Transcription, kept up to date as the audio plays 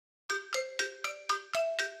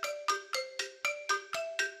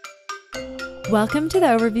Welcome to the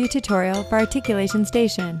overview tutorial for Articulation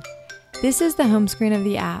Station. This is the home screen of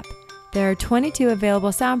the app. There are 22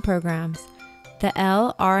 available sound programs. The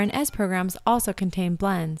L, R, and S programs also contain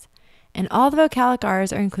blends, and all the vocalic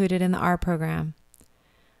Rs are included in the R program.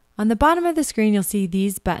 On the bottom of the screen, you'll see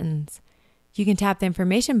these buttons. You can tap the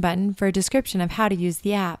information button for a description of how to use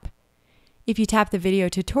the app. If you tap the video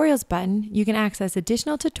tutorials button, you can access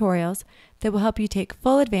additional tutorials that will help you take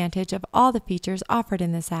full advantage of all the features offered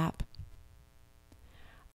in this app.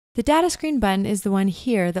 The data screen button is the one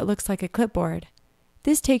here that looks like a clipboard.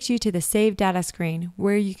 This takes you to the Save Data screen,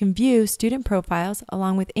 where you can view student profiles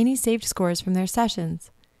along with any saved scores from their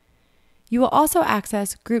sessions. You will also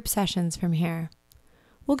access group sessions from here.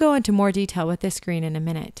 We'll go into more detail with this screen in a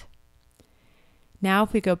minute. Now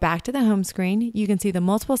if we go back to the home screen, you can see the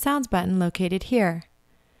Multiple Sounds button located here.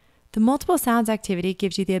 The Multiple Sounds activity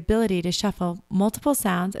gives you the ability to shuffle multiple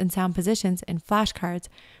sounds and sound positions in flashcards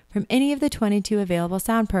from any of the 22 available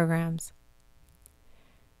sound programs.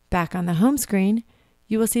 Back on the home screen,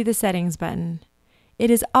 you will see the Settings button. It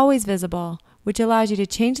is always visible, which allows you to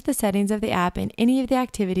change the settings of the app in any of the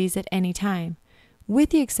activities at any time, with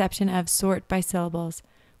the exception of Sort by Syllables,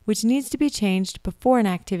 which needs to be changed before an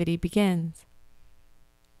activity begins.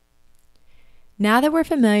 Now that we're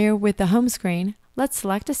familiar with the home screen, let's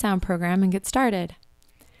select a sound program and get started.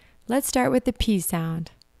 Let's start with the P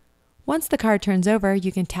sound. Once the card turns over,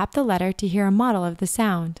 you can tap the letter to hear a model of the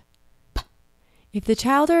sound. If the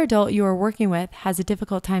child or adult you are working with has a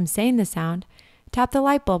difficult time saying the sound, tap the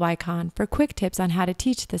light bulb icon for quick tips on how to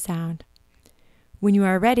teach the sound. When you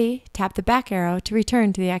are ready, tap the back arrow to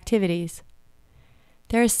return to the activities.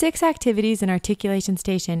 There are 6 activities in Articulation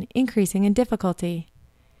Station, increasing in difficulty.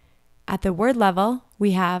 At the word level,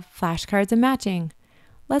 we have flashcards and matching.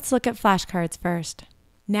 Let's look at flashcards first.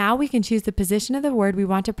 Now we can choose the position of the word we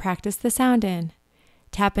want to practice the sound in.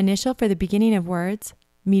 Tap initial for the beginning of words,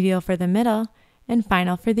 medial for the middle, and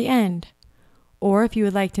final for the end. Or if you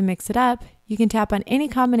would like to mix it up, you can tap on any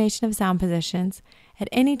combination of sound positions at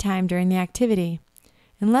any time during the activity,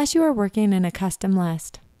 unless you are working in a custom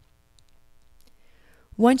list.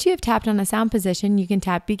 Once you have tapped on a sound position, you can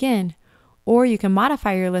tap Begin, or you can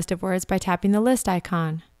modify your list of words by tapping the list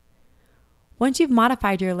icon. Once you've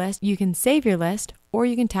modified your list, you can save your list, or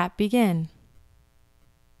you can tap Begin.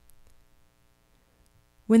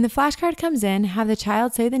 When the flashcard comes in, have the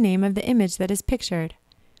child say the name of the image that is pictured.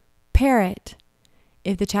 Parrot.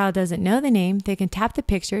 If the child doesn't know the name, they can tap the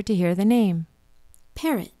picture to hear the name.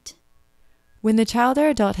 Parrot. When the child or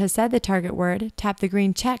adult has said the target word, tap the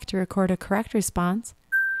green check to record a correct response,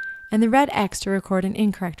 and the red X to record an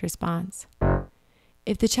incorrect response.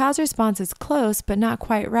 If the child's response is close but not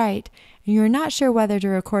quite right, and you are not sure whether to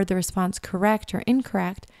record the response correct or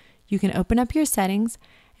incorrect, you can open up your settings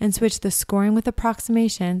and switch the Scoring with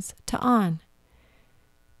Approximations to On.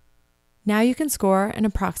 Now you can score an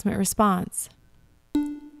approximate response.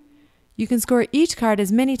 You can score each card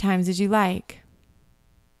as many times as you like.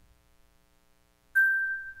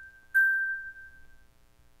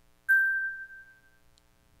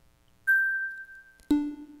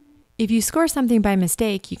 If you score something by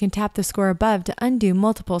mistake, you can tap the score above to undo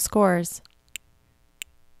multiple scores.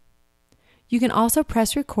 You can also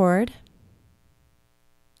press record,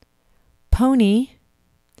 pony,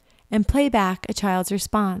 and play back a child's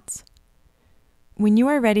response. When you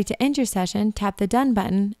are ready to end your session, tap the Done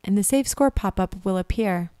button and the Save Score pop-up will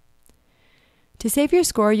appear. To save your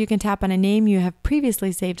score, you can tap on a name you have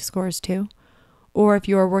previously saved scores to, or if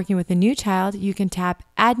you are working with a new child, you can tap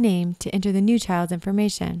Add Name to enter the new child's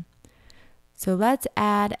information. So let's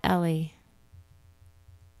add Ellie.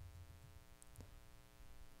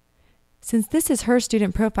 Since this is her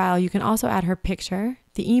student profile, you can also add her picture,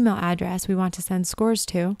 the email address we want to send scores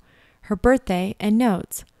to, her birthday, and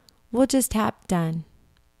notes. We'll just tap Done.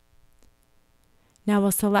 Now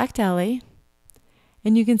we'll select Ellie,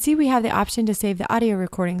 and you can see we have the option to save the audio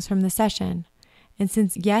recordings from the session. And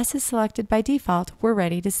since Yes is selected by default, we're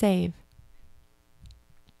ready to save.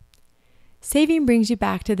 Saving brings you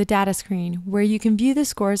back to the data screen, where you can view the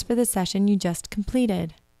scores for the session you just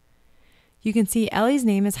completed. You can see Ellie's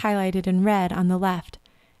name is highlighted in red on the left,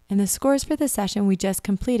 and the scores for the session we just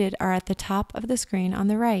completed are at the top of the screen on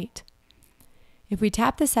the right. If we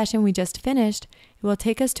tap the session we just finished, it will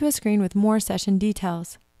take us to a screen with more session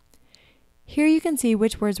details. Here you can see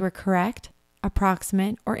which words were correct,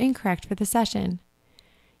 approximate, or incorrect for the session.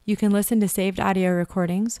 You can listen to saved audio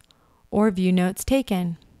recordings or view notes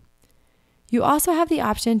taken. You also have the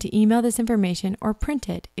option to email this information or print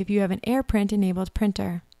it if you have an AirPrint enabled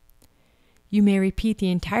printer. You may repeat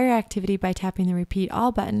the entire activity by tapping the Repeat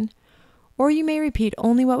All button, or you may repeat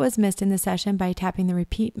only what was missed in the session by tapping the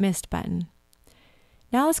Repeat Missed button.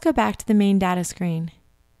 Now let's go back to the main data screen.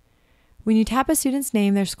 When you tap a student's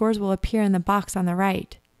name, their scores will appear in the box on the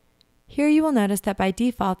right. Here you will notice that by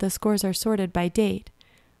default the scores are sorted by date,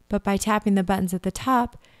 but by tapping the buttons at the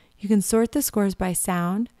top, you can sort the scores by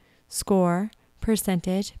sound, score,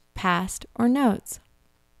 percentage, past, or notes.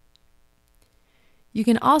 You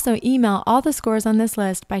can also email all the scores on this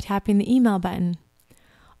list by tapping the email button.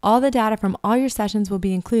 All the data from all your sessions will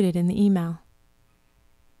be included in the email.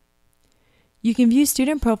 You can view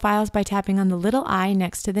student profiles by tapping on the little I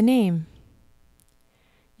next to the name.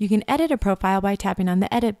 You can edit a profile by tapping on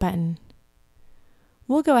the Edit button.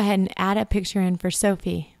 We'll go ahead and add a picture in for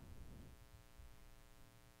Sophie.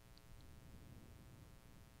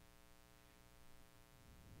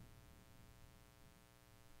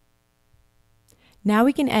 Now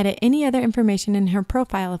we can edit any other information in her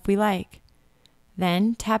profile if we like.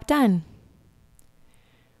 Then tap Done.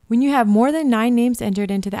 When you have more than 9 names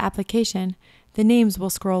entered into the application, the names will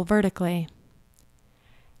scroll vertically.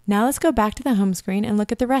 Now let's go back to the home screen and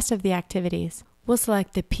look at the rest of the activities. We'll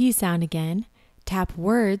select the P sound again, tap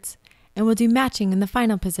Words, and we'll do matching in the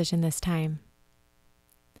final position this time.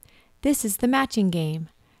 This is the matching game.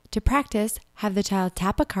 To practice, have the child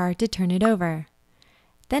tap a card to turn it over.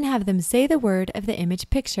 Then have them say the word of the image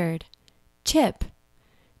pictured. Chip.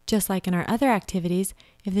 Just like in our other activities,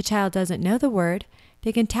 if the child doesn't know the word,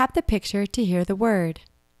 they can tap the picture to hear the word.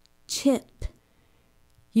 Chip.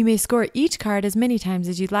 You may score each card as many times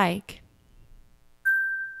as you'd like.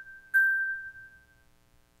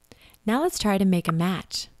 Now let's try to make a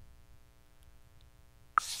match.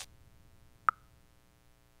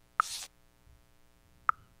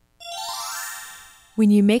 When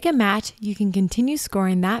you make a match, you can continue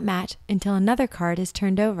scoring that match until another card is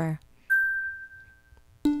turned over.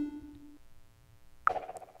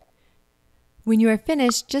 When you are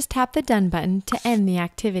finished, just tap the Done button to end the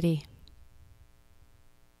activity.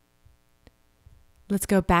 Let's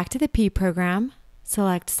go back to the P program,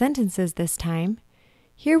 select Sentences this time.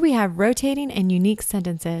 Here we have Rotating and Unique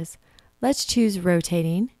Sentences. Let's choose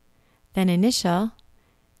Rotating, then Initial,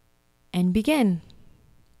 and Begin.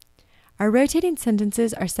 Our rotating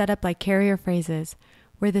sentences are set up like carrier phrases,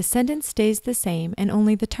 where the sentence stays the same and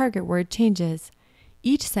only the target word changes.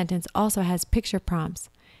 Each sentence also has picture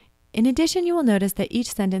prompts. In addition, you will notice that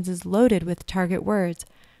each sentence is loaded with target words,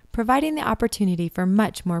 providing the opportunity for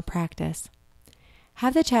much more practice.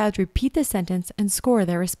 Have the child repeat the sentence and score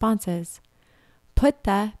their responses. Put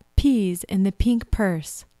the peas in the pink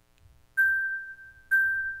purse.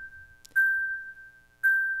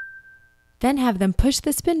 Then have them push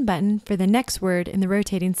the spin button for the next word in the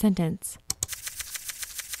rotating sentence.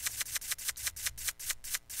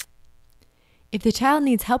 If the child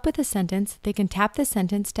needs help with a sentence, they can tap the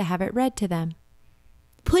sentence to have it read to them.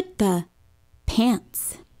 Put the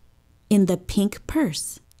pants in the pink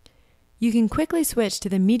purse. You can quickly switch to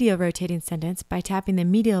the medial rotating sentence by tapping the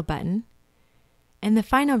medial button, and the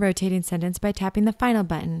final rotating sentence by tapping the final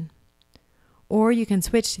button. Or you can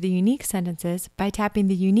switch to the unique sentences by tapping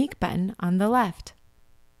the unique button on the left.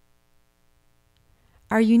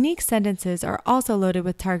 Our unique sentences are also loaded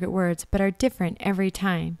with target words but are different every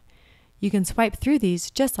time. You can swipe through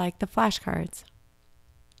these just like the flashcards.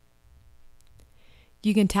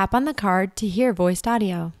 You can tap on the card to hear voiced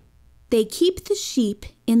audio. They keep the sheep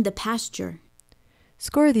in the pasture.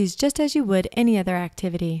 Score these just as you would any other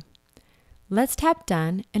activity. Let's tap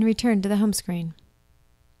Done and return to the home screen.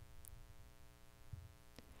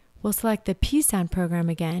 We'll select the P sound program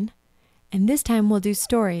again, and this time we'll do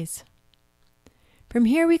stories. From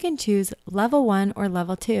here we can choose Level 1 or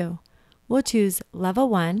Level 2. We'll choose Level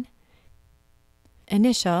 1,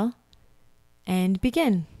 Initial, and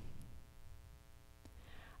Begin.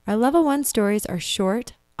 Our Level 1 stories are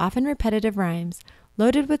short, often repetitive rhymes,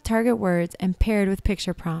 loaded with target words and paired with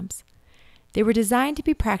picture prompts. They were designed to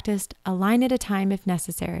be practiced a line at a time if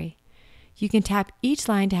necessary. You can tap each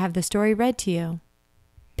line to have the story read to you.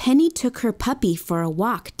 Penny took her puppy for a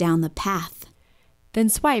walk down the path. Then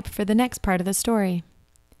swipe for the next part of the story.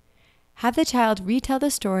 Have the child retell the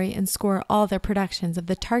story and score all their productions of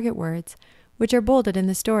the target words, which are bolded in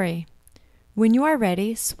the story. When you are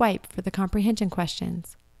ready, swipe for the comprehension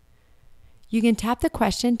questions. You can tap the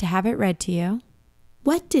question to have it read to you.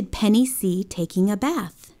 What did Penny see taking a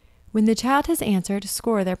bath? When the child has answered,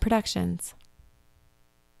 score their productions.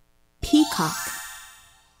 Peacock.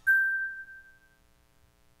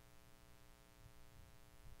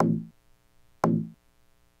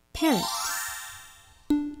 Parrot.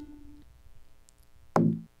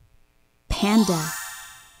 Panda.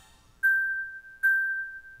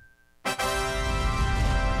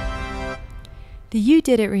 The You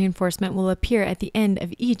Did It reinforcement will appear at the end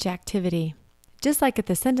of each activity. Just like at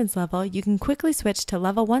the sentence level, you can quickly switch to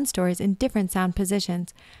level 1 stories in different sound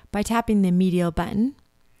positions by tapping the medial button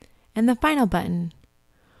and the final button.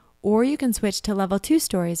 Or you can switch to level 2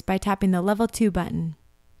 stories by tapping the level 2 button.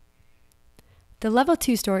 The level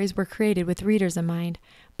 2 stories were created with readers in mind,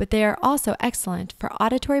 but they are also excellent for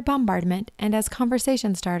auditory bombardment and as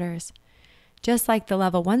conversation starters. Just like the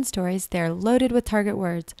level 1 stories, they are loaded with target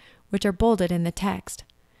words, which are bolded in the text.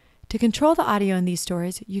 To control the audio in these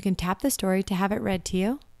stories, you can tap the story to have it read to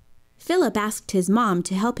you. Philip asked his mom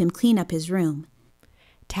to help him clean up his room.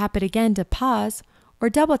 Tap it again to pause, or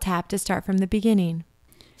double tap to start from the beginning.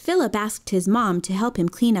 Philip asked his mom to help him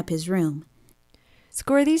clean up his room.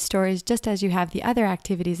 Score these stories just as you have the other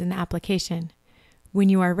activities in the application. When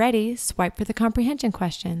you are ready, swipe for the comprehension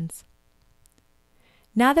questions.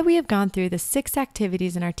 Now that we have gone through the 6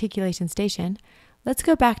 activities in Articulation Station, let's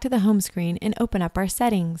go back to the home screen and open up our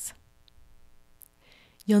settings.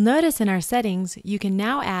 You'll notice in our settings, you can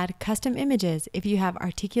now add custom images if you have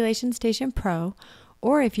Articulation Station Pro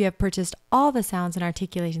or if you have purchased all the sounds in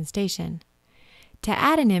Articulation Station. To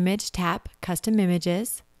add an image, tap Custom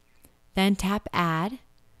Images, then tap Add,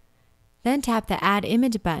 then tap the Add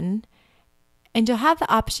Image button, and you'll have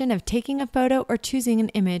the option of taking a photo or choosing an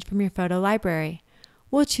image from your photo library.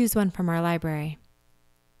 We'll choose one from our library.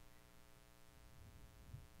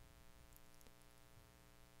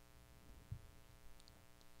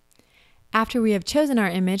 After we have chosen our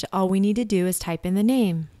image, all we need to do is type in the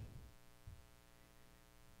name.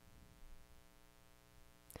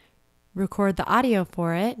 Record the audio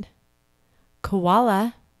for it.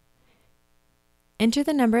 Koala. Enter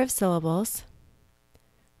the number of syllables.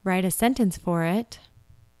 Write a sentence for it.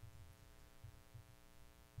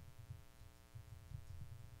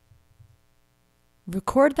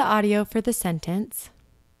 Record the audio for the sentence.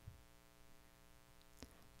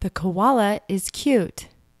 The koala is cute.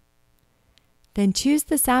 Then choose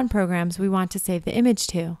the sound programs we want to save the image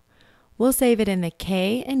to. We'll save it in the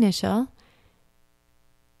K initial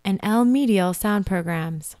and L medial sound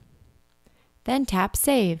programs. Then tap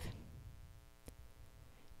Save.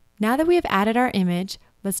 Now that we have added our image,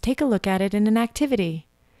 let's take a look at it in an activity.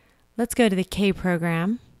 Let's go to the K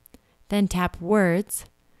program, then tap Words,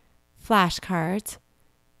 Flashcards,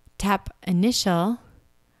 tap Initial,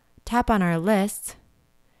 tap on our lists,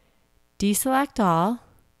 deselect all,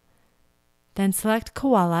 then select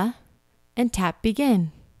Koala, and tap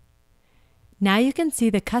Begin. Now you can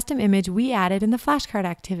see the custom image we added in the flashcard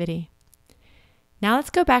activity. Now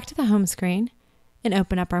let's go back to the home screen and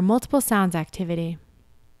open up our multiple sounds activity.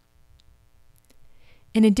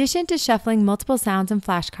 In addition to shuffling multiple sounds in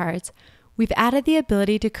flashcards, we've added the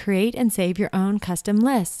ability to create and save your own custom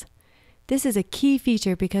lists. This is a key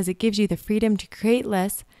feature because it gives you the freedom to create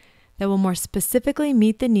lists that will more specifically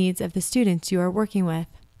meet the needs of the students you are working with.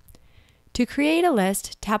 To create a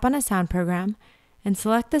list, tap on a sound program and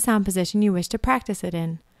select the sound position you wish to practice it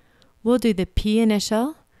in. We'll do the P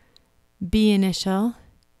initial, B initial,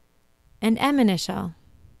 and M initial.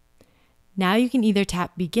 Now you can either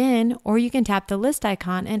tap Begin or you can tap the list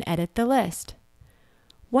icon and edit the list.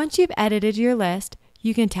 Once you've edited your list,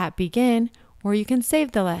 you can tap Begin or you can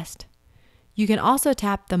save the list. You can also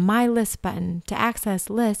tap the My List button to access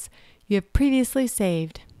lists you have previously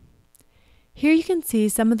saved. Here you can see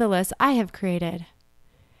some of the lists I have created.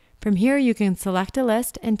 From here you can select a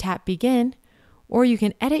list and tap Begin, or you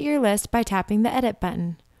can edit your list by tapping the Edit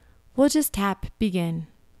button. We'll just tap Begin.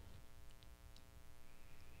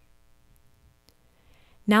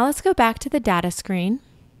 Now let's go back to the data screen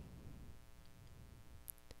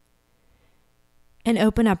and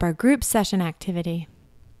open up our group session activity.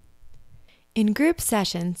 In group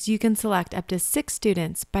sessions, you can select up to 6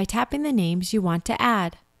 students by tapping the names you want to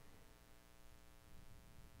add.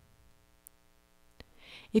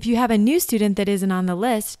 If you have a new student that isn't on the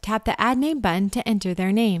list, tap the Add Name button to enter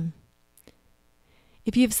their name.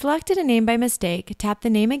 If you've selected a name by mistake, tap the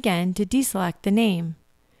name again to deselect the name.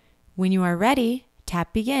 When you are ready,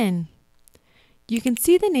 tap Begin. You can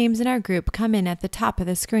see the names in our group come in at the top of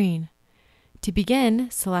the screen. To begin,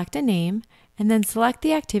 select a name and then select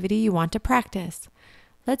the activity you want to practice.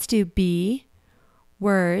 Let's do B,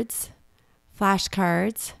 Words,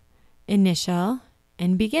 Flashcards, Initial,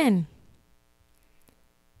 and Begin.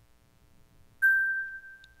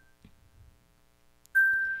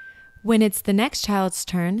 When it's the next child's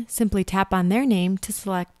turn, simply tap on their name to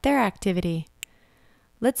select their activity.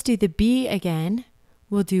 Let's do the B again.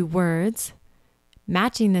 We'll do Words,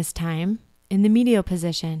 matching this time, in the medial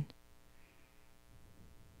position.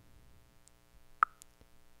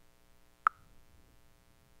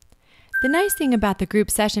 The nice thing about the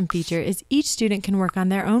group session feature is each student can work on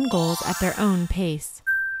their own goals at their own pace.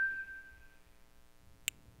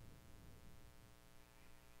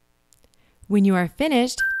 When you are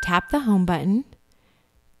finished, tap the Home button,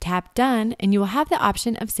 tap Done, and you will have the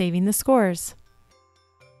option of saving the scores.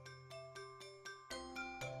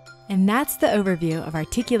 And that's the overview of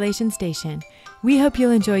Articulation Station. We hope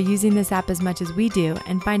you'll enjoy using this app as much as we do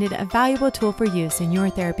and find it a valuable tool for use in your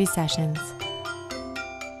therapy sessions.